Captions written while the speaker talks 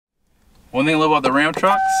One thing I love about the Ram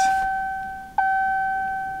trucks,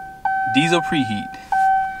 diesel preheat.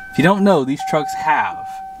 If you don't know, these trucks have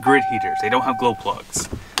grid heaters. They don't have glow plugs.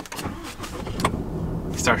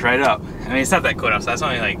 It starts right up. I mean, it's not that cold outside. It's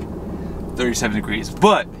only like 37 degrees,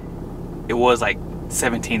 but it was like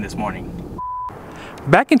 17 this morning.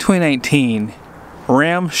 Back in 2019,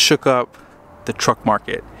 Ram shook up the truck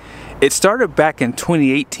market. It started back in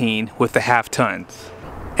 2018 with the half tons.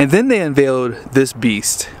 And then they unveiled this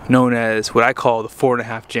beast known as what I call the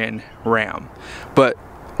 4.5 gen Ram. But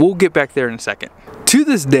we'll get back there in a second. To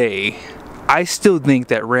this day, I still think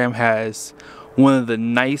that Ram has one of the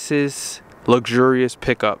nicest, luxurious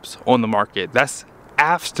pickups on the market. That's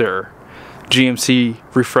after GMC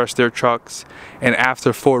refreshed their trucks and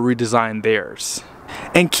after Ford redesigned theirs.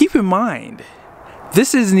 And keep in mind,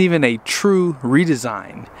 this isn't even a true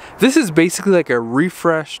redesign. This is basically like a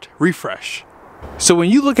refreshed refresh. So when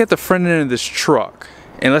you look at the front end of this truck,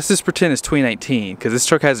 and let's just pretend it's 2019 because this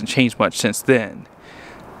truck hasn't changed much since then,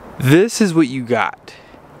 this is what you got.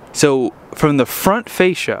 So from the front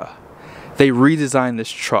fascia, they redesigned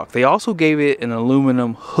this truck. They also gave it an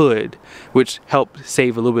aluminum hood, which helped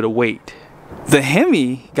save a little bit of weight. The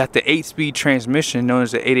Hemi got the 8-speed transmission known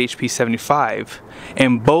as the 8HP75,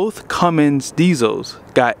 and both Cummins diesels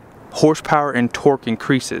got horsepower and torque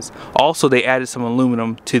increases. Also, they added some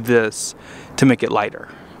aluminum to this to make it lighter.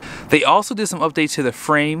 They also did some updates to the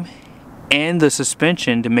frame and the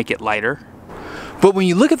suspension to make it lighter. But when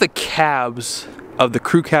you look at the cabs of the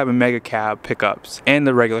crew cab and mega cab pickups and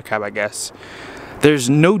the regular cab, I guess, there's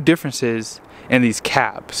no differences in these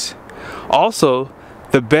cabs. Also,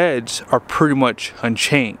 the beds are pretty much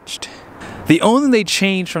unchanged. The only thing they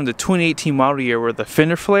changed from the 2018 model year were the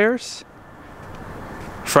fender flares,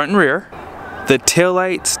 front and rear. The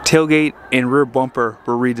taillights, tailgate, and rear bumper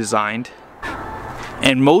were redesigned.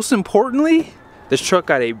 And most importantly, this truck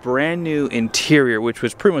got a brand new interior, which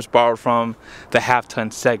was pretty much borrowed from the half-ton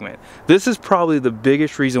segment. This is probably the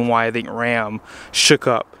biggest reason why I think Ram shook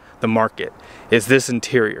up the market, is this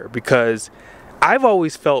interior. Because I've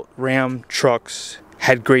always felt Ram trucks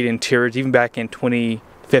had great interiors, even back in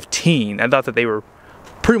 2015. I thought that they were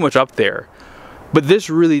pretty much up there. But this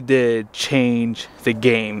really did change the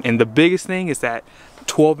game. And the biggest thing is that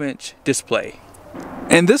 12-inch display.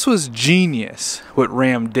 And this was genius what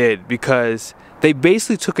Ram did, because they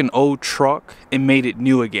basically took an old truck and made it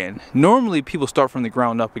new again. Normally people start from the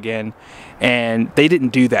ground up again, and they didn't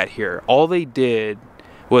do that here. All they did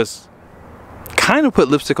was kind of put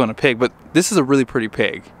lipstick on a pig, but this is a really pretty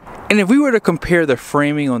pig. And if we were to compare the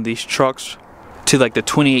framing on these trucks to like the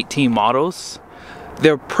 2018 models,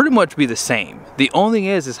 they'll pretty much be the same. The only thing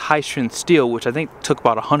is high strength steel, which I think took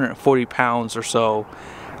about 140 pounds or so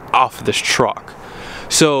off of this truck.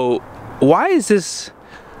 So why is this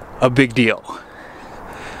a big deal?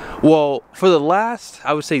 Well, for the last,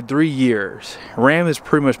 I would say 3 years, Ram has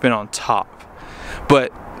pretty much been on top.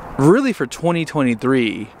 But really for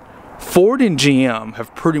 2023, Ford and GM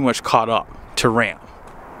have pretty much caught up to Ram.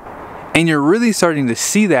 And you're really starting to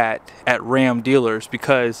see that at Ram dealers,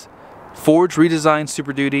 because Ford's redesigned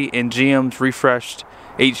Super Duty and GM's refreshed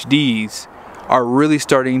HDs are really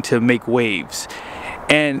starting to make waves.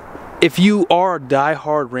 And if you are a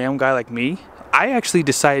die-hard Ram guy like me, I actually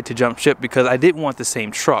decided to jump ship because I didn't want the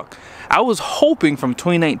same truck. I was hoping from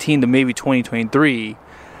 2019 to maybe 2023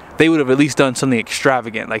 they would have at least done something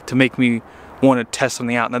extravagant, like to make me want to test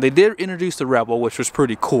something out. Now they did introduce the Rebel, which was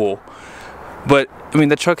pretty cool, but I mean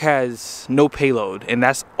the truck has no payload, and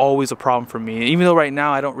that's always a problem for me. Even though right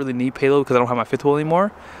now I don't really need payload because I don't have my fifth wheel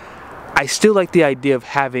anymore, I still like the idea of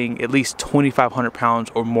having at least 2,500 pounds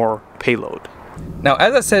or more payload. Now,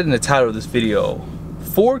 as I said in the title of this video,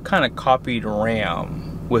 Ford kind of copied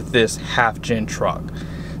Ram with this half-gen truck.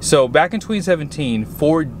 So back in 2017,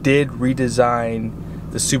 Ford did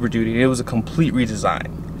redesign the Super Duty, and it was a complete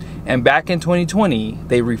redesign. And back in 2020,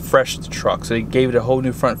 they refreshed the truck. So they gave it a whole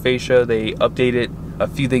new front fascia, they updated a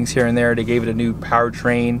few things here and there, they gave it a new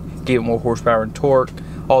powertrain, gave it more horsepower and torque,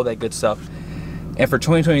 all that good stuff. And for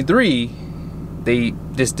 2023, they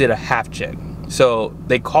just did a half-gen. So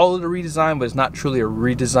they call it a redesign, but it's not truly a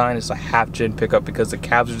redesign. It's a half-gen pickup because the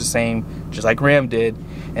cabs are the same, just like Ram did,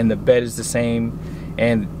 and the bed is the same,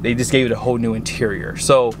 and they just gave it a whole new interior.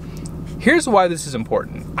 So here's why this is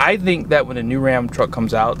important. I think that when a new Ram truck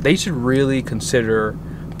comes out, they should really consider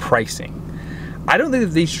pricing. I don't think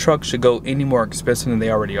that these trucks should go any more expensive than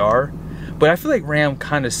they already are, but I feel like Ram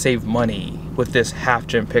kind of saved money with this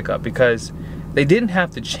half-gen pickup because they didn't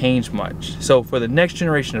have to change much. So for the next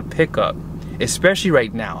generation of pickup, especially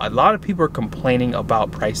right now, a lot of people are complaining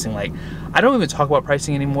about pricing. Like, I don't even talk about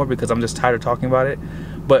pricing anymore because I'm just tired of talking about it.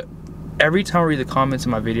 But every time I read the comments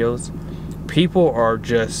in my videos, people are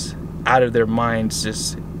just out of their minds,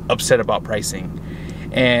 just upset about pricing.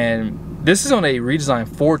 And this is on a redesigned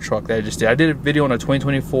Ford truck that I just did. I did a video on a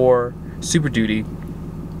 2024 Super Duty,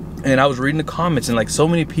 and I was reading the comments, and like so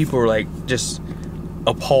many people were like just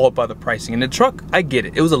appalled by the pricing. And the truck, I get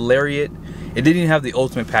it. It was a Lariat. It didn't even have the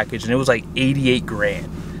Ultimate package, and it was like 88 grand.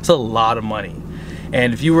 It's a lot of money.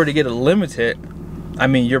 And if you were to get a Limited, I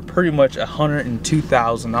mean, you're pretty much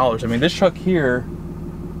 $102,000. I mean, this truck here,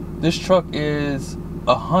 this truck is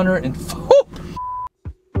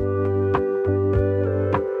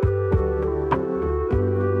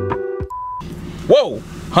Whoa,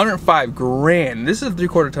 105 grand. This is a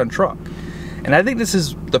 3/4 ton truck. And I think this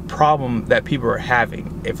is the problem that people are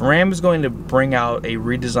having. If Ram is going to bring out a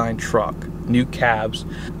redesigned truck, new cabs,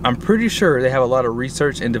 I'm pretty sure they have a lot of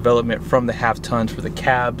research and development from the half tons for the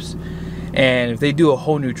cabs. And if they do a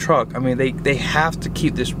whole new truck, I mean, they have to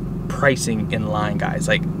keep this pricing in line, guys.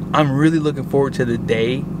 Like, I'm really looking forward to the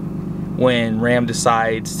day when Ram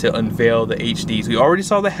decides to unveil the HDs. We already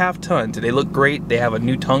saw the half tons. They look great. They have a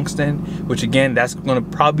new tungsten, which again, that's gonna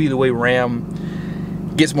probably be the way Ram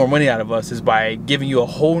gets more money out of us, is by giving you a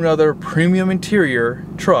whole nother premium interior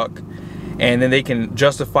truck, and then they can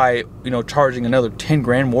justify, you know, charging another 10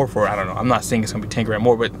 grand more for it. I don't know. I'm not saying it's gonna be 10 grand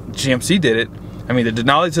more, but GMC did it. I mean, the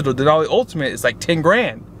Denali to the Denali Ultimate is like 10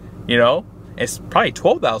 grand, you know? It's probably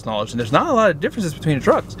 $12,000, and there's not a lot of differences between the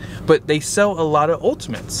trucks, but they sell a lot of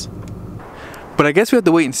Ultimates. But I guess we have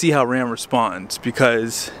to wait and see how Ram responds,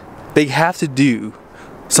 because they have to do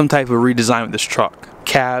some type of redesign with this truck.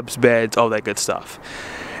 Cabs, beds, all that good stuff.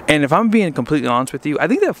 And if I'm being completely honest with you, I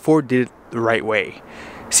think that Ford did it the right way.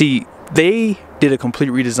 See, they did a complete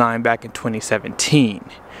redesign back in 2017.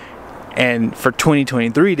 And for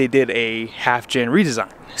 2023, they did a half-gen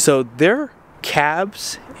redesign. So their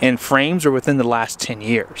cabs and frames are within the last 10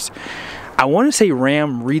 years. I want to say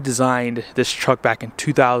Ram redesigned this truck back in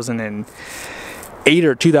 2008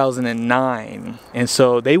 or 2009. And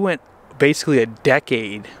so they went basically a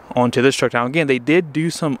decade onto this truck. Now again, they did do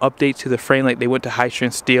some updates to the frame, like they went to high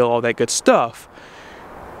strength steel, all that good stuff,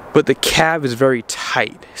 but the cab is very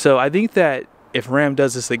tight. So I think that if Ram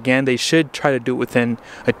does this again, they should try to do it within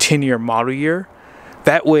a 10-year model year.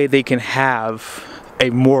 That way they can have a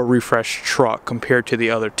more refreshed truck compared to the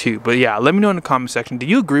other two. But yeah, let me know in the comment section, do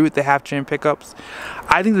you agree with the half-gen pickups?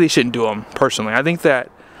 I think they shouldn't do them, personally. I think that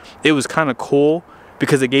it was kind of cool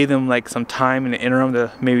because it gave them like some time in the interim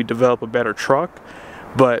to maybe develop a better truck,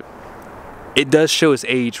 but it does show its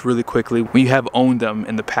age really quickly when you have owned them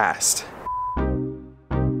in the past.